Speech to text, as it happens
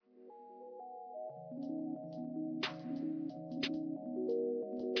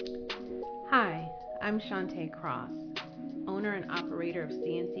Hi, I'm Chanté Cross, owner and operator of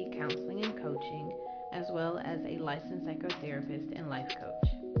CNC Counseling and Coaching, as well as a licensed psychotherapist and life coach.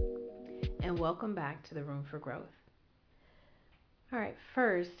 And welcome back to the Room for Growth. All right,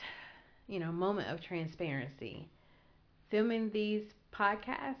 first, moment of transparency. Filming these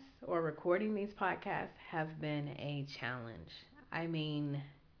podcasts or recording these podcasts have been a challenge. I mean,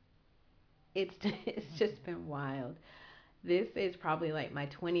 it's just been wild. This is probably like my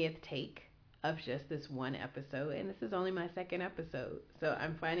 20th take of just this one episode, and this is only my second episode, so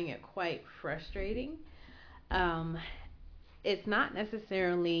I'm finding it quite frustrating. Um, it's not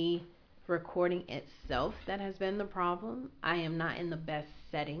necessarily recording itself that has been the problem. I am not in the best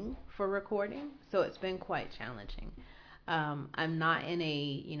setting for recording, so it's been quite challenging. I'm not in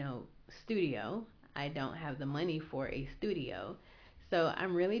a studio. I don't have the money for a studio, so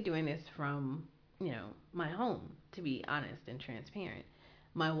I'm really doing this from my home, to be honest and transparent.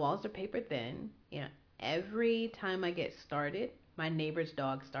 My walls are paper thin. Every time I get started, my neighbor's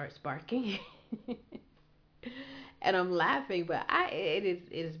dog starts barking. And I'm laughing, but it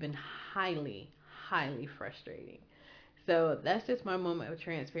has been highly frustrating. So that's just my moment of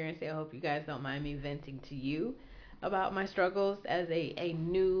transparency. I hope you guys don't mind me venting to you about my struggles as a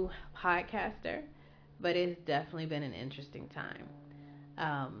new podcaster, but it's definitely been an interesting time.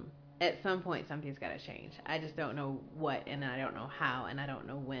 At some point, something's got to change. I just don't know what, and I don't know how, and I don't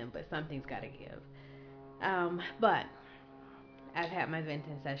know when, but something's got to give. But I've had my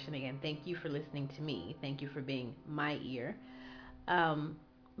venting session again. Thank you for listening to me. Thank you for being my ear.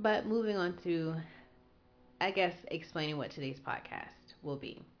 But moving on to, I guess, explaining what today's podcast will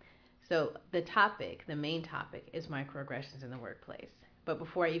be. So the main topic is microaggressions in the workplace. But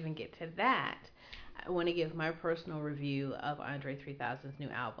before I even get to that, I want to give my personal review of Andre 3000's new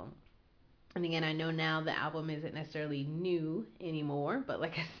album. And again, I know now the album isn't necessarily new anymore, but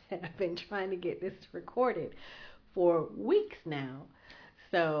like I said, I've been trying to get this recorded for weeks now.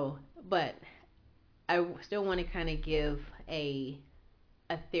 So, but I still want to kind of give a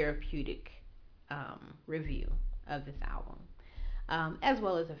therapeutic review of this album, as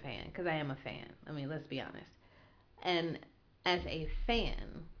well as a fan, because I am a fan. I mean, let's be honest. And as a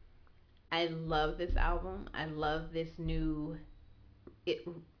fan, I love this album. I love this new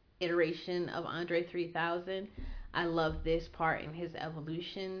iteration of Andre 3000. I love this part in his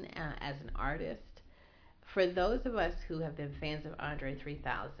evolution as an artist. For those of us who have been fans of Andre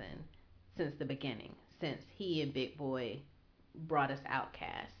 3000 since the beginning, since he and Big Boy brought us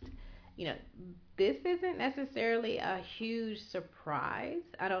Outkast, this isn't necessarily a huge surprise.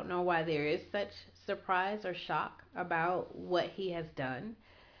 I don't know why there is such surprise or shock about what he has done.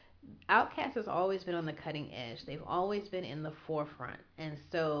 Outkast has always been on the cutting edge. They've always been in the forefront. And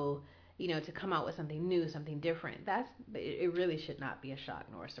so, to come out with something new, something different, it really should not be a shock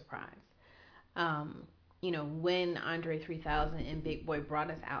nor a surprise. When Andre 3000 and Big Boy brought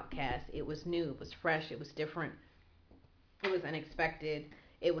us Outkast, it was new, it was fresh, it was different, it was unexpected.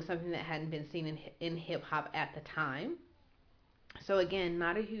 It was something that hadn't been seen in hip hop at the time. So again,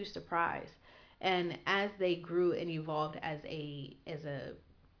 not a huge surprise. And as they grew and evolved as a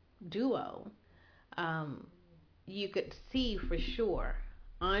duo, you could see for sure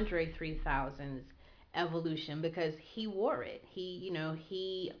Andre 3000's evolution, because he wore it.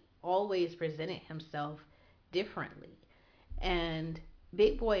 He always presented himself differently. And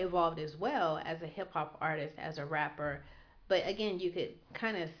Big Boy evolved as well as a hip hop artist, as a rapper. But again, you could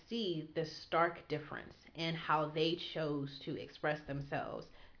kind of see the stark difference in how they chose to express themselves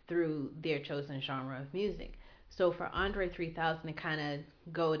through their chosen genre of music. So for Andre 3000 to kind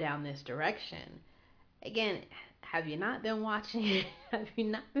of go down this direction, again, have you not been watching? Have you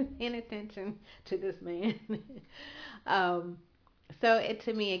not been paying attention to this man? So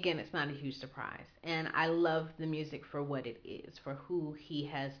to me, again, it's not a huge surprise. And I love the music for what it is, for who he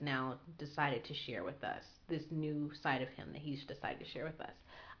has now decided to share with us, this new side of him that he's decided to share with us.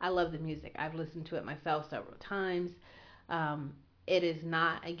 I love the music. I've listened to it myself several times. It is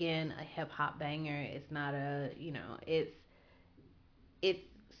not, again, a hip hop banger. It's not it's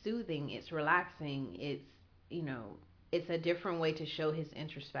soothing. It's relaxing. It's a different way to show his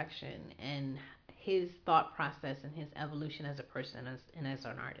introspection and his thought process and his evolution as a person and as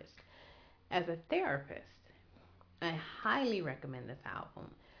an artist. As a therapist, I highly recommend this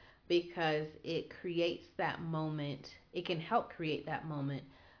album because it creates that moment. It can help create that moment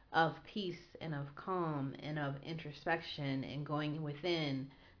of peace and of calm and of introspection and going within,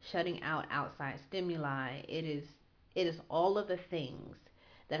 shutting out outside stimuli. It is all of the things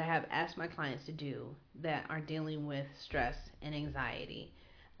that I have asked my clients to do that are dealing with stress and anxiety.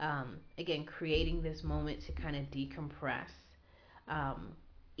 Again, creating this moment to kind of decompress,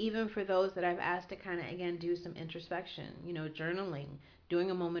 even for those that I've asked to kind of, again, do some introspection, journaling,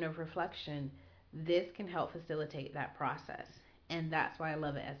 doing a moment of reflection, this can help facilitate that process. And that's why I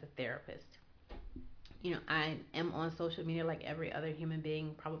love it as a therapist. I am on social media like every other human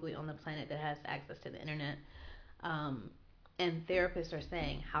being probably on the planet that has access to the internet. And therapists are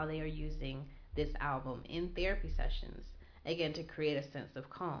saying how they are using this album in therapy sessions, again, to create a sense of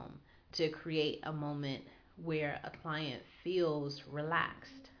calm, to create a moment where a client feels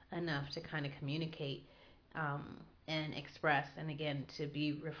relaxed enough to kind of communicate and express, and again, to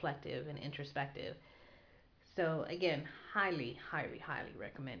be reflective and introspective. So again, highly, highly, highly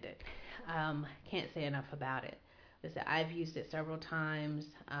recommend it. Can't say enough about it. Listen, I've used it several times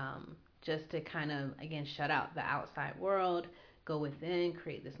just to kind of, again, shut out the outside world, go within,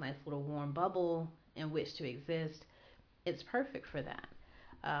 create this nice little warm bubble in which to exist. It's perfect for that.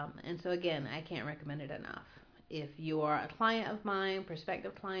 And so again, I can't recommend it enough. If you are a client of mine,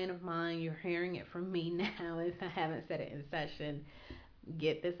 prospective client of mine, you're hearing it from me now if I haven't said it in session,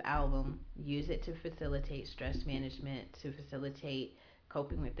 get this album, use it to facilitate stress management, to facilitate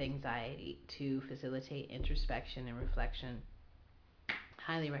coping with anxiety, to facilitate introspection and reflection.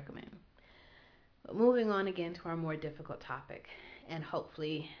 Highly recommend. But moving on again to our more difficult topic, and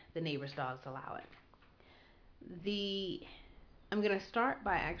hopefully the neighbor's dogs allow it. I'm going to start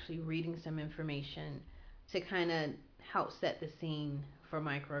by actually reading some information to kind of help set the scene for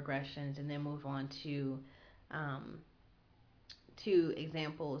microaggressions, and then move on to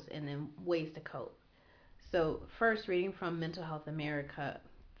examples and then ways to cope. So first, reading from Mental Health America,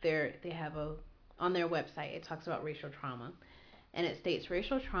 they have on their website, it talks about racial trauma. And it states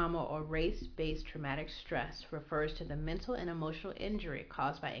racial trauma or race-based traumatic stress refers to the mental and emotional injury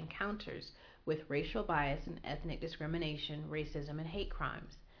caused by encounters with racial bias and ethnic discrimination, racism, and hate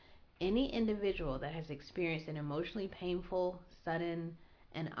crimes. Any individual that has experienced an emotionally painful, sudden,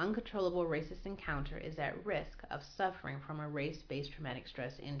 and uncontrollable racist encounter is at risk of suffering from a race-based traumatic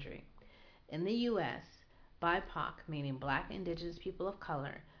stress injury. In the U.S., BIPOC, meaning Black, Indigenous people of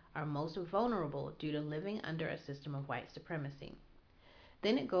color, are most vulnerable due to living under a system of white supremacy.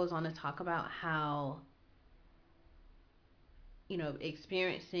 Then it goes on to talk about how,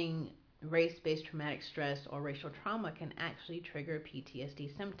 experiencing race-based traumatic stress or racial trauma can actually trigger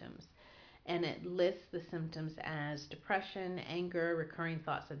PTSD symptoms. And it lists the symptoms as depression, anger, recurring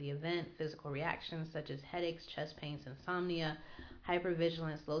thoughts of the event, physical reactions such as headaches, chest pains, insomnia,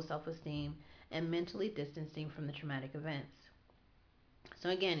 hypervigilance, low self-esteem, and mentally distancing from the traumatic events. So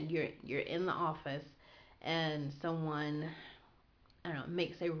again, you're in the office and someone,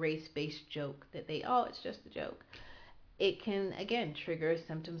 makes a race-based joke that it's just a joke. It can, again, trigger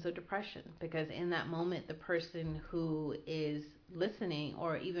symptoms of depression, because in that moment, the person who is listening,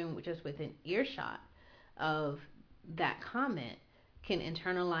 or even just within earshot of that comment, can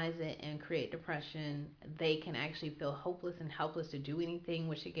internalize it and create depression. They can actually feel hopeless and helpless to do anything,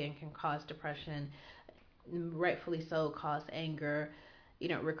 which again can cause depression, rightfully so, cause anger,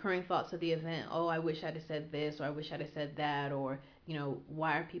 recurring thoughts of the event. Oh, I wish I'd have said this, or I wish I'd have said that, or,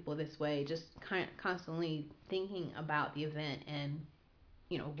 why are people this way? Just constantly thinking about the event and,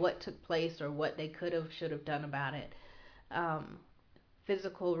 what took place or what they could have, should have done about it.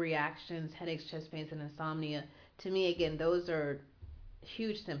 Physical reactions, headaches, chest pains, and insomnia. To me, again, those are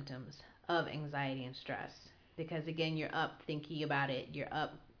huge symptoms of anxiety and stress, because again, you're up thinking about it. You're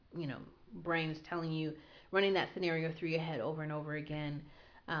up, brain's telling you, running that scenario through your head over and over again.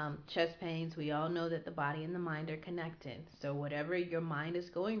 Chest pains, we all know that the body and the mind are connected. So whatever your mind is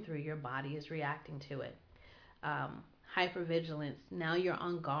going through, your body is reacting to it. Hypervigilance, now you're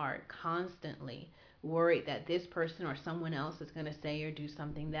on guard, constantly worried that this person or someone else is going to say or do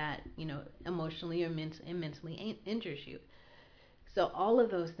something that, emotionally or mentally injures you. So all of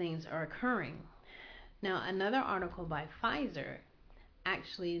those things are occurring. Now, another article by Pfizer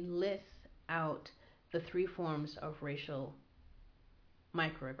actually lists out the 3 forms of racial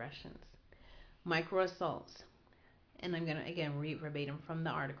microaggressions. Microassaults, and I'm going to again read verbatim from the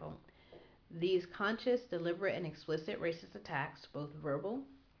article. These conscious, deliberate, and explicit racist attacks, both verbal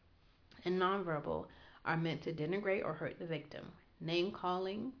and nonverbal, are meant to denigrate or hurt the victim. Name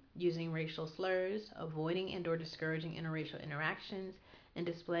calling, using racial slurs, avoiding and or discouraging interracial interactions, and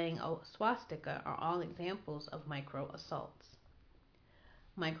displaying a swastika are all examples of microassaults.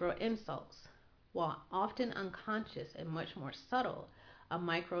 Micro insults. While often unconscious and much more subtle, a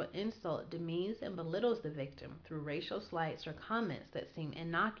micro insult demeans and belittles the victim through racial slights or comments that seem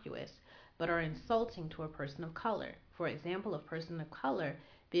innocuous but are insulting to a person of color. For example, a person of color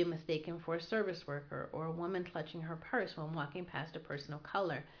being mistaken for a service worker, or a woman clutching her purse when walking past a person of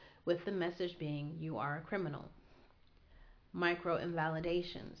color, with the message being, "You are a criminal."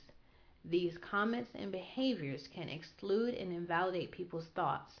 Micro-invalidations. These comments and behaviors can exclude and invalidate people's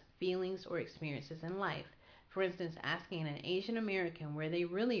thoughts, feelings, or experiences in life. For instance, asking an Asian American where they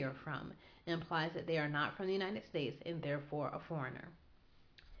really are from implies that they are not from the United States and therefore a foreigner.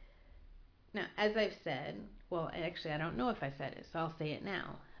 Now, as I've said, well, actually, I don't know if I said it, so I'll say it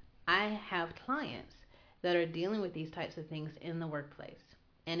now. I have clients that are dealing with these types of things in the workplace,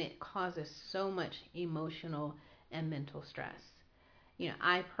 and it causes so much emotional and mental stress.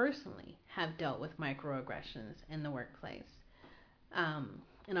 I personally have dealt with microaggressions in the workplace.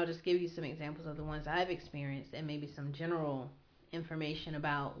 And I'll just give you some examples of the ones I've experienced and maybe some general information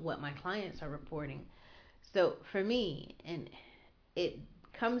about what my clients are reporting. So for me, and it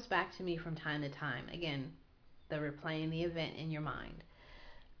comes back to me from time to time, again, the replaying the event in your mind.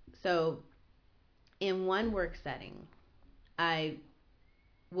 So in one work setting, I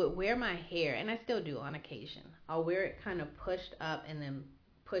would wear my hair, and I still do on occasion. I'll wear it kind of pushed up and then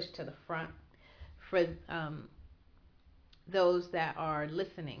pushed to the front for those that are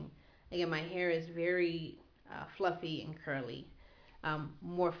listening. Again, my hair is very fluffy and curly.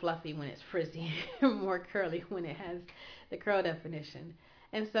 More fluffy when it's frizzy, more curly when it has the curl definition.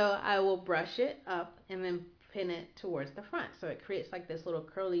 And so I will brush it up and then pin it towards the front, so it creates like this little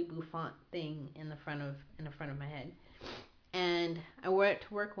curly bouffant thing in the front of my head. And I wore it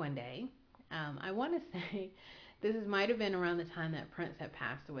to work one day. I want to say this might have been around the time that Prince had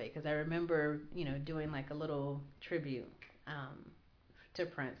passed away, because I remember, doing like a little tribute to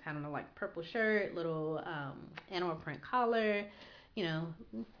Prince. I don't know, like purple shirt, little animal print collar,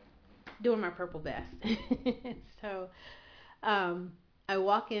 doing my purple best. So I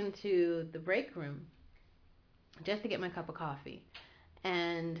walk into the break room just to get my cup of coffee,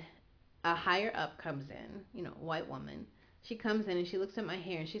 and a higher up comes in, white woman. She comes in and she looks at my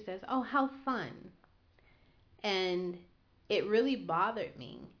hair and she says, "Oh, how fun." And it really bothered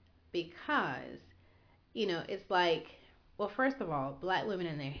me because, it's like, well, first of all, Black women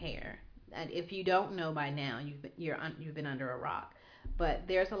and their hair. And if you don't know by now, you've been under a rock. But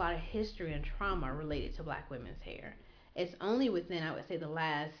there's a lot of history and trauma related to Black women's hair. It's only within, I would say, the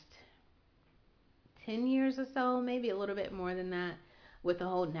last 10 years or so, maybe a little bit more than that, with the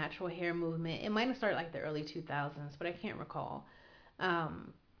whole natural hair movement. It might have started like the early 2000s, but I can't recall.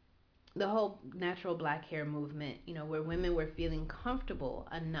 The whole natural Black hair movement, where women were feeling comfortable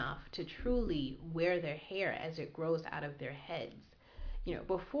enough to truly wear their hair as it grows out of their heads.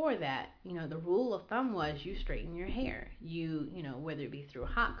 Before that, the rule of thumb was you straighten your hair. Whether it be through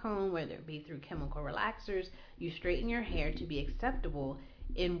hot comb, whether it be through chemical relaxers, you straighten your hair to be acceptable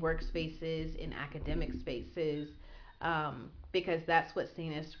in workspaces, in academic spaces, because that's what's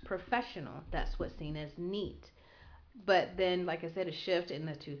seen as professional. That's what's seen as neat. But then, like I said, a shift in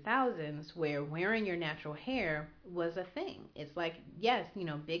the 2000s where wearing your natural hair was a thing. It's like, yes,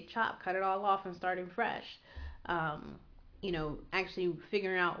 big chop, cut it all off and starting fresh. Actually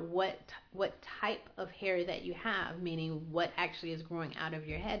figuring out what type of hair that you have, meaning what actually is growing out of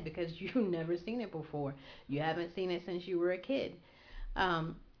your head, because you've never seen it before. You haven't seen it since you were a kid.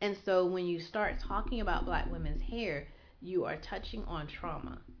 And so when you start talking about Black women's hair, you are touching on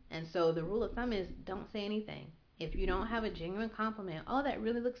trauma. And so the rule of thumb is don't say anything. If you don't have a genuine compliment, "Oh, that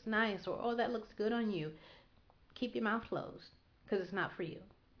really looks nice," or "Oh, that looks good on you," keep your mouth closed, because it's not for you.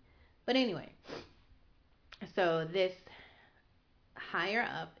 But anyway, so this higher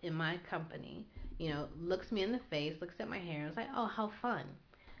up in my company, looks me in the face, looks at my hair, and is like, "Oh, how fun."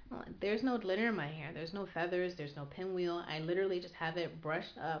 Well, there's no glitter in my hair. There's no feathers. There's no pinwheel. I literally just have it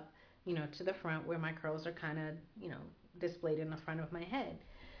brushed up, to the front where my curls are kind of, displayed in the front of my head.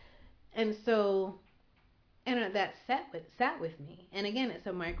 And so, that sat with me. And again, it's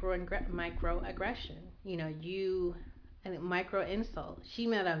a microaggression. I think micro insult. She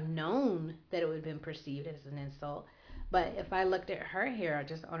might have known that it would have been perceived as an insult. But if I looked at her hair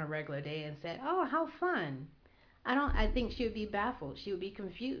just on a regular day and said, "Oh, how fun," I think she would be baffled. She would be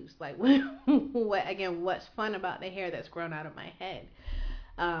confused. Like, what's fun about the hair that's grown out of my head?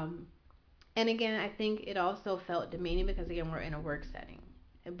 And again, I think it also felt demeaning because, again, we're in a work setting.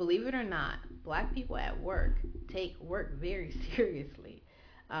 And believe it or not, Black people at work take work very seriously.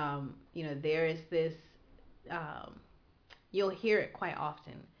 There is this, you'll hear it quite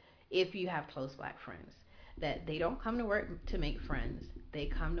often if you have close Black friends, that they don't come to work to make friends. They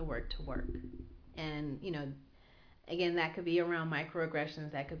come to work to work. And, again, that could be around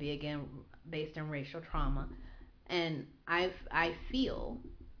microaggressions. That could be, again, based on racial trauma. And I feel,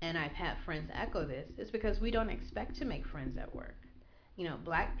 and I've had friends echo this, it's because we don't expect to make friends at work.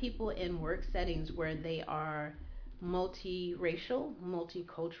 Black people in work settings where they are multiracial,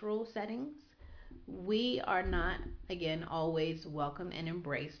 multicultural settings, we are not, again, always welcomed and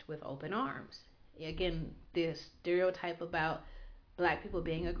embraced with open arms. Again, the stereotype about black people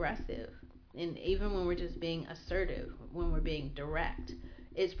being aggressive, and even when we're just being assertive, when we're being direct,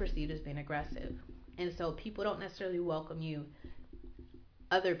 is perceived as being aggressive. And so people don't necessarily welcome you,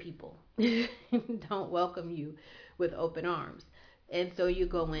 other people don't welcome you with open arms. And so you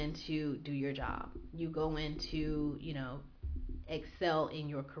go in to do your job. You go in to, excel in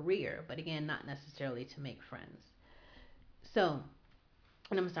your career, but again, not necessarily to make friends. So,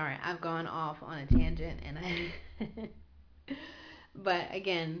 and I'm sorry, I've gone off on a tangent, and but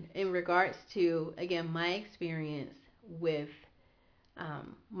again, in regards to, again, my experience with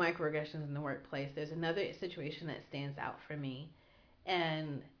microaggressions in the workplace, there's another situation that stands out for me,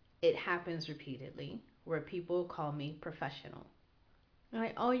 and it happens repeatedly, where people call me professional. They're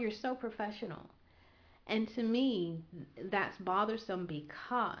like, oh, you're so professional. And to me, that's bothersome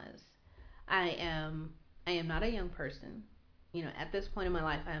because I am I am not a young person. At this point in my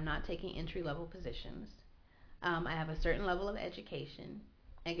life, I am not taking entry level positions. I have a certain level of education.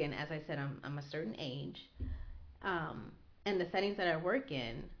 Again, as I said, I'm a certain age. And the settings that I work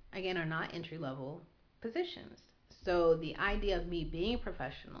in, again, are not entry level positions. So the idea of me being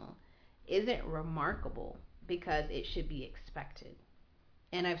professional isn't remarkable because it should be expected.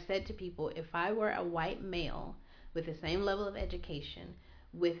 And I've said to people, if I were a white male with the same level of education,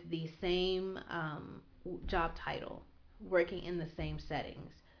 with the same job title, working in the same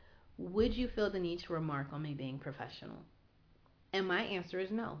settings, would you feel the need to remark on me being professional? And my answer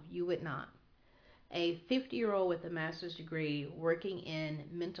is no, you would not. A 50-year-old with a master's degree, working in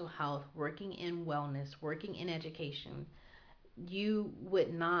mental health, working in wellness, working in education, you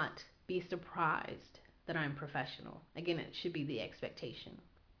would not be surprised that I'm professional. Again, it should be the expectation.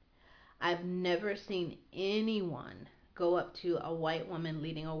 I've never seen anyone go up to a white woman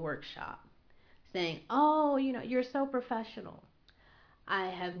leading a workshop saying, oh, you're so professional. I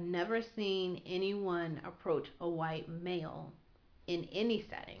have never seen anyone approach a white male in any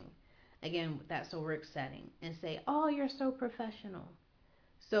setting, again, that's a work setting, and say, oh, you're so professional.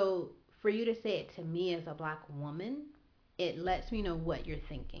 So for you to say it to me as a black woman, it lets me know what you're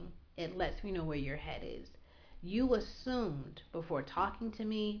thinking. It lets me know where your head is. You assumed before talking to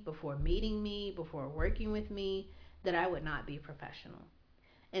me, before meeting me, before working with me, that I would not be professional.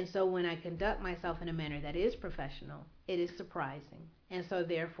 And so when I conduct myself in a manner that is professional, it is surprising. And so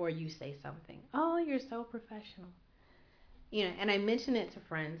therefore you say something, oh, you're so professional. And I mention it to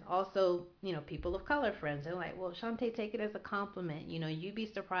friends, also, people of color friends. They're like, well, Chanté, take it as a compliment. You'd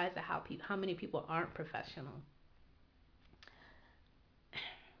be surprised at how many people aren't professional.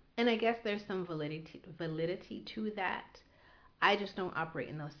 And I guess there's some validity to that. I just don't operate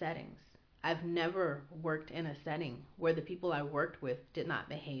in those settings. I've never worked in a setting where the people I worked with did not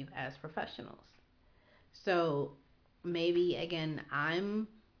behave as professionals. So maybe, again, I'm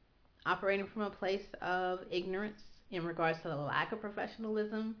operating from a place of ignorance in regards to the lack of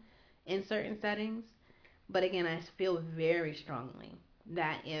professionalism in certain settings. But again, I feel very strongly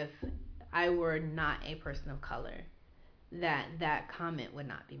that if I were not a person of color, that comment would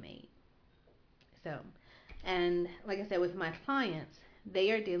not be made. So, and like I said, with my clients,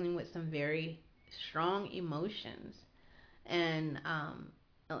 they are dealing with some very strong emotions. And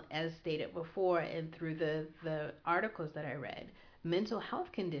as stated before and through the articles that I read, mental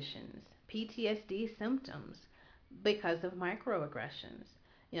health conditions, PTSD symptoms because of microaggressions.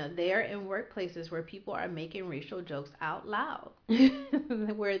 They're in workplaces where people are making racial jokes out loud,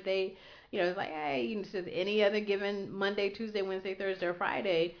 where they, it's like, hey, any other given Monday, Tuesday, Wednesday, Thursday, or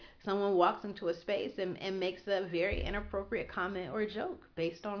Friday, someone walks into a space and makes a very inappropriate comment or joke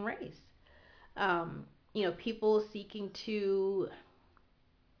based on race. People seeking to,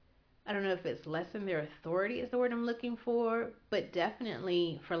 I don't know if it's lessen their authority is the word I'm looking for, but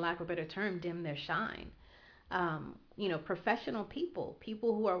definitely, for lack of a better term, dim their shine. Professional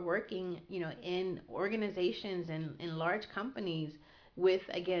people who are working, in organizations and in large companies with,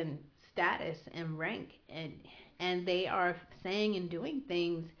 again, status and rank, and they are saying and doing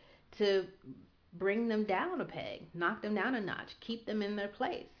things to bring them down a peg, knock them down a notch, keep them in their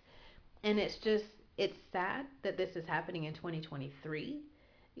place. And it's sad that this is happening in 2023,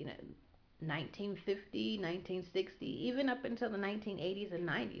 1950, 1960, even up until the 1980s and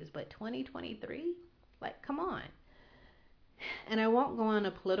 90s, but 2023, like, come on. And I won't go on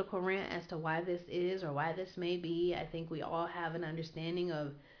a political rant as to why this is or why this may be. I think we all have an understanding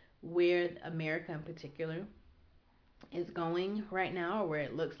of where America in particular is going right now, or where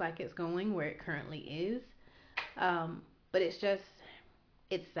it looks like it's going, where it currently is. But it's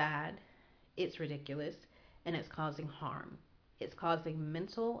sad, it's ridiculous, and it's causing harm. it's causing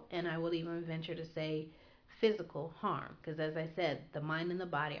mental, and I will even venture to say physical harm. Because as I said, the mind and the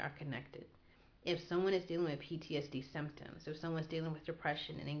body are connected. If someone is dealing with PTSD symptoms, if someone's dealing with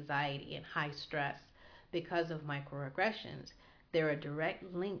depression and anxiety and high stress because of microaggressions, there are direct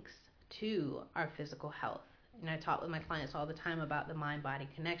links to our physical health. And I talk with my clients all the time about the mind-body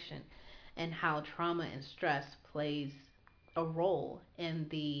connection and how trauma and stress plays a role in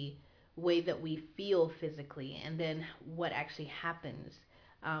the way that we feel physically, and then what actually happens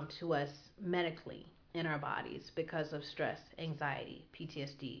to us medically in our bodies because of stress, anxiety,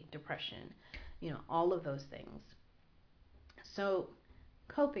 PTSD, depression, all of those things. So,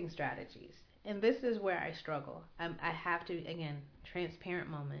 coping strategies. And this is where I struggle. I have to, again, transparent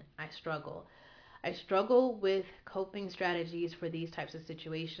moment, I struggle. I struggle with coping strategies for these types of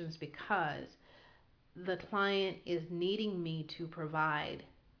situations because the client is needing me to provide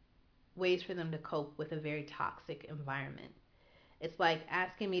ways for them to cope with a very toxic environment. It's like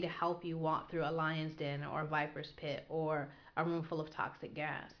asking me to help you walk through a lion's den or a viper's pit or a room full of toxic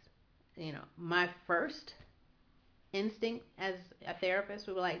gas. My first instinct as a therapist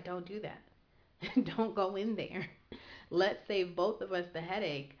would be like, don't do that. Don't go in there. Let's save both of us the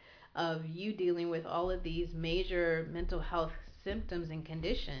headache of you dealing with all of these major mental health symptoms and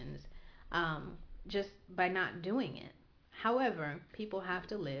conditions just by not doing it. However, people have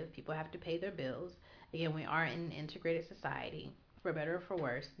to live. People have to pay their bills. Again, we are in an integrated society, for better or for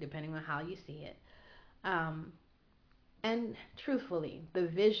worse, depending on how you see it. And truthfully, the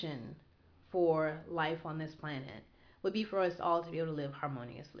vision for life on this planet would be for us all to be able to live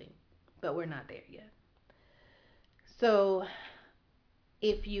harmoniously. But we're not there yet. So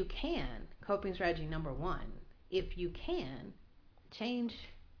if you can, coping strategy number one, if you can, change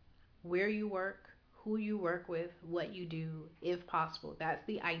where you work, who you work with, what you do, if possible. That's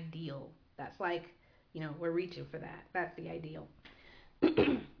the ideal. That's like, we're reaching for that. That's the ideal.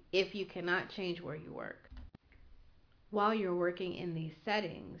 If you cannot change where you work, while you're working in these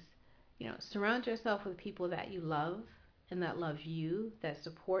settings, surround yourself with people that you love and that love you, that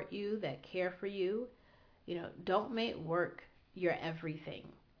support you, that care for you. Don't make work your everything.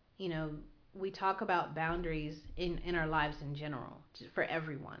 We talk about boundaries in our lives in general, for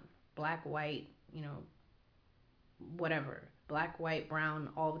everyone, black, white, whatever, black, white, brown,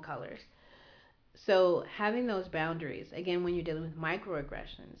 all the colors. So having those boundaries, again, when you're dealing with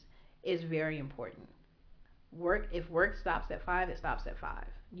microaggressions, is very important. If work stops at 5, it stops at 5.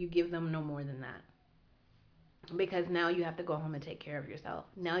 You give them no more than that. Because now you have to go home and take care of yourself.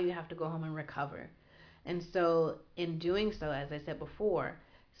 Now you have to go home and recover. And so in doing so, as I said before,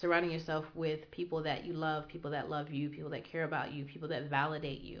 surrounding yourself with people that you love, people that love you, people that care about you, people that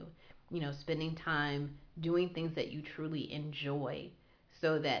validate you, spending time doing things that you truly enjoy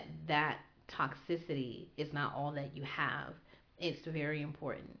so that toxicity is not all that you have. It's very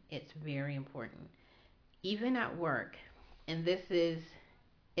important. It's very important. Even at work, and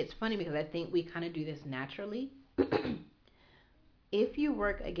it's funny because I think we kind of do this naturally. If you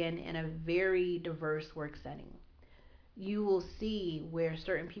work, again, in a very diverse work setting, you will see where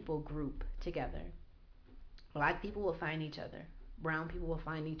certain people group together. Black people will find each other. Brown people will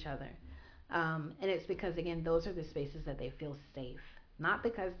find each other. And it's because, again, those are the spaces that they feel safe. Not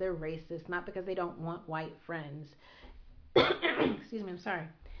because they're racist, not because they don't want white friends. Excuse me, I'm sorry.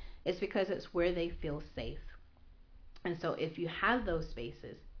 It's because it's where they feel safe. And so if you have those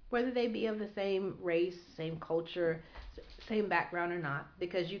spaces, whether they be of the same race, same culture, same background or not,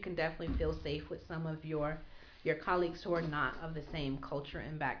 because you can definitely feel safe with some of your colleagues who are not of the same culture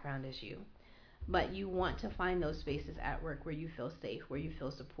and background as you. But you want to find those spaces at work where you feel safe, where you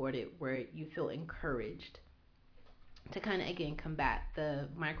feel supported, where you feel encouraged to kind of, again, combat the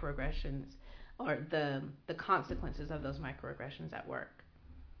microaggressions or the consequences of those microaggressions at work.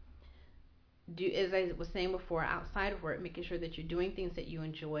 As I was saying before, outside of work, making sure that you're doing things that you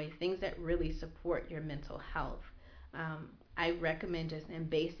enjoy, things that really support your mental health. I recommend, just in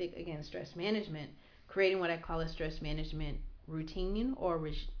basic, again, stress management, creating what I call a stress management routine or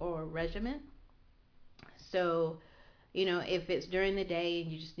regimen. So, if it's during the day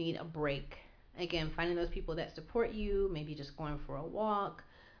and you just need a break, again, finding those people that support you, maybe just going for a walk.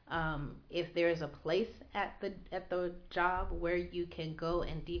 If there's a place at the job where you can go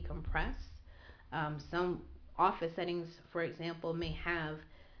and decompress. Some office settings, for example, may have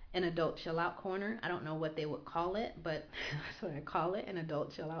an adult chill out corner. I don't know what they would call it, but that's what I call it, an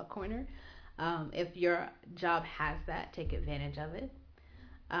adult chill out corner. If your job has that, take advantage of it.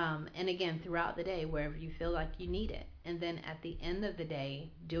 And again, throughout the day, wherever you feel like you need it. And then at the end of the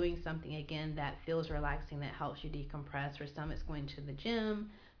day, doing something, again, that feels relaxing, that helps you decompress. For some, it's going to the gym.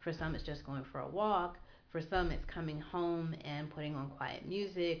 For some, it's just going for a walk. For some, it's coming home and putting on quiet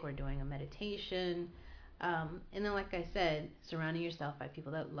music or doing a meditation. And then, like I said, surrounding yourself by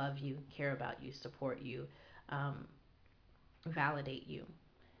people that love you, care about you, support you, um, validate you.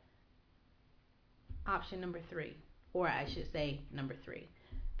 Option number three, or I should say number three,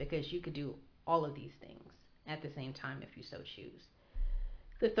 because you could do all of these things at the same time if you so choose.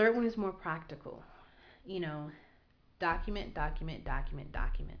 The third one is more practical. Document, document, document,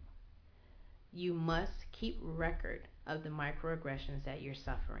 document. You must keep record of the microaggressions that you're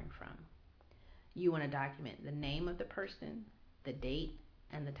suffering from. You want to document the name of the person, the date,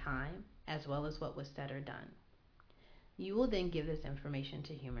 and the time, as well as what was said or done. You will then give this information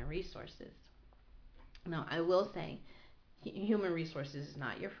to human resources. Now, I will say, human resources is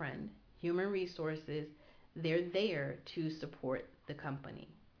not your friend. Human resources, they're there to support the company.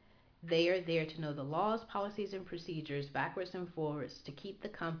 They are there to know the laws, policies, and procedures backwards and forwards to keep the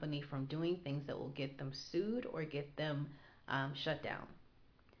company from doing things that will get them sued or get them shut down.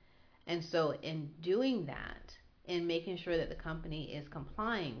 And so in doing that, in making sure that the company is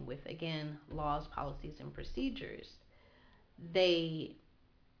complying with, again, laws, policies, and procedures, they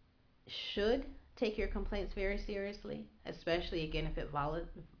should take your complaints very seriously, especially, again, if it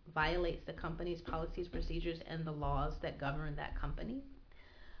violates the company's policies, procedures, and the laws that govern that company.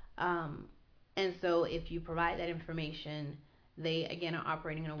 And so if you provide that information, they, again, are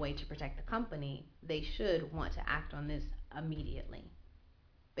operating in a way to protect the company. They should want to act on this immediately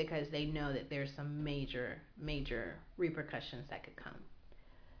because they know that there's some major repercussions that could come.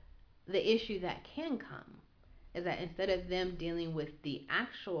 The issue that can come is that instead of them dealing with the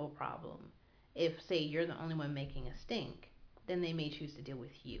actual problem, if, say, you're the only one making a stink, then they may choose to deal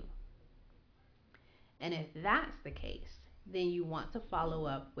with you. And if that's the case, then you want to follow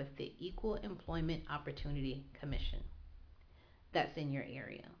up with the Equal Employment Opportunity Commission that's in your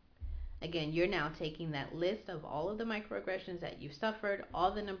area. Again, you're now taking that list of all of the microaggressions that you've suffered,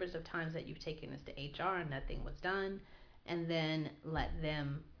 all the numbers of times that you've taken this to HR and nothing was done, and then let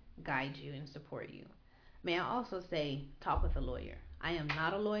them guide you and support you. May I also say, talk with a lawyer. I am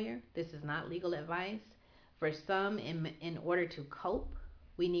not a lawyer. This is not legal advice. For some, in order to cope,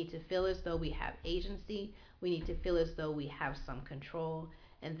 we need to feel as though we have agency. We need to feel as though we have some control.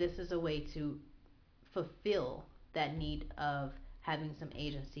 And this is a way to fulfill that need of having some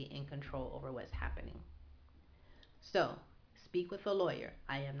agency and control over what's happening. So, speak with a lawyer.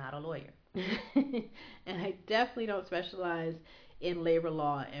 I am not a lawyer. And I definitely don't specialize in labor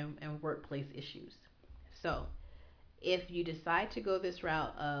law and workplace issues. So, if you decide to go this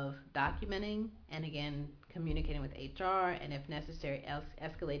route of documenting and, again, communicating with HR and, if necessary,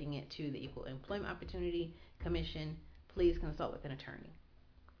 escalating it to the Equal Employment Opportunity Commission, please consult with an attorney,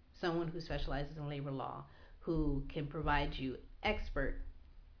 someone who specializes in labor law, who can provide you expert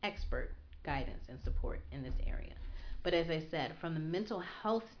guidance and support in this area. But as I said, from the mental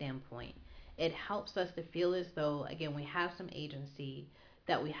health standpoint, it helps us to feel as though, again, we have some agency,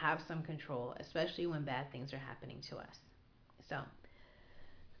 that we have some control, especially when bad things are happening to us. So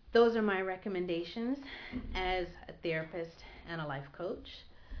those are my recommendations as a therapist and a life coach.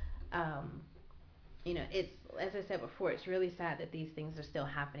 It's, as I said before, it's really sad that these things are still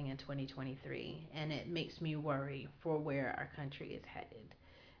happening in 2023, and it makes me worry for where our country is headed.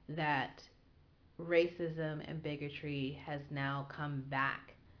 That racism and bigotry has now come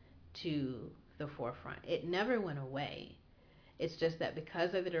back to the forefront. It never went away. It's just that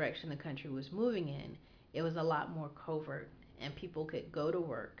because of the direction the country was moving in, it was a lot more covert, and people could go to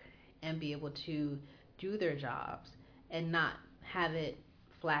work and be able to do their jobs and not have it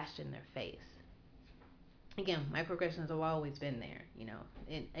flashed in their face. Again, microaggressions have always been there,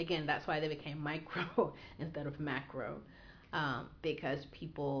 and again, that's why they became micro instead of macro, because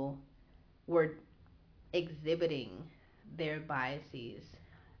people were exhibiting their biases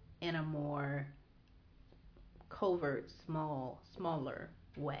in a more covert, smaller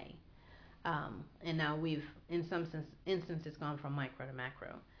way. And now we've, in some instances, gone from micro to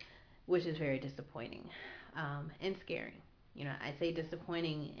macro, which is very disappointing and scary. I say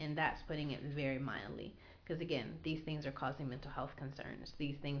disappointing, and that's putting it very mildly. Because again, these things are causing mental health concerns.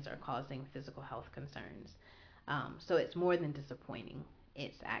 These things are causing physical health concerns. So it's more than disappointing.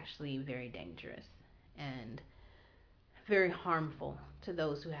 It's actually very dangerous and very harmful to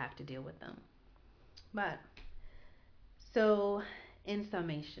those who have to deal with them. But, so in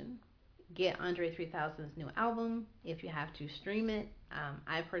summation, get Andre 3000's new album. If you have to, stream it.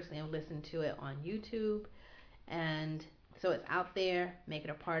 I personally have listened to it on YouTube. And so it's out there. Make it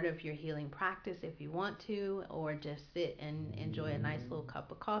a part of your healing practice if you want to, or just sit and enjoy a nice little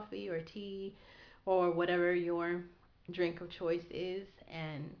cup of coffee or tea or whatever your drink of choice is,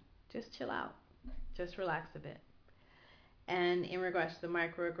 and just chill out. Just relax a bit. And in regards to the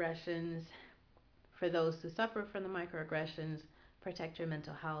microaggressions, for those who suffer from the microaggressions, protect your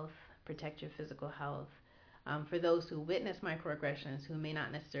mental health, protect your physical health. For those who witness microaggressions, who may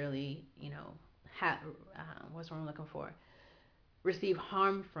not necessarily, have what's what I'm looking for, receive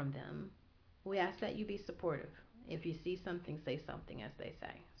harm from them, we ask that you be supportive. If you see something, say something, as they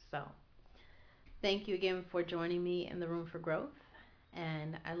say. So, thank you again for joining me in the Room for Growth,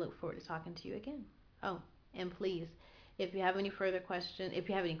 and I look forward to talking to you again. Oh, and please, if you have any questions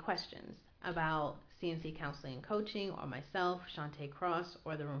about CNC counseling and coaching, or myself, Chanté Cross,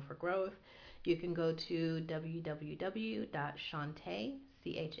 or the Room for Growth, you can go to www.chanté,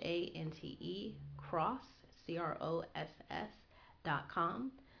 CHANTE, cross, CROSS.com.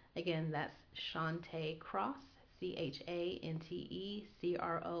 Again, that's Chanté Cross, CHANTE,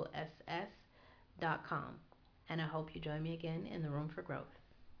 CROSS.com. And I hope you join me again in the Room for Growth.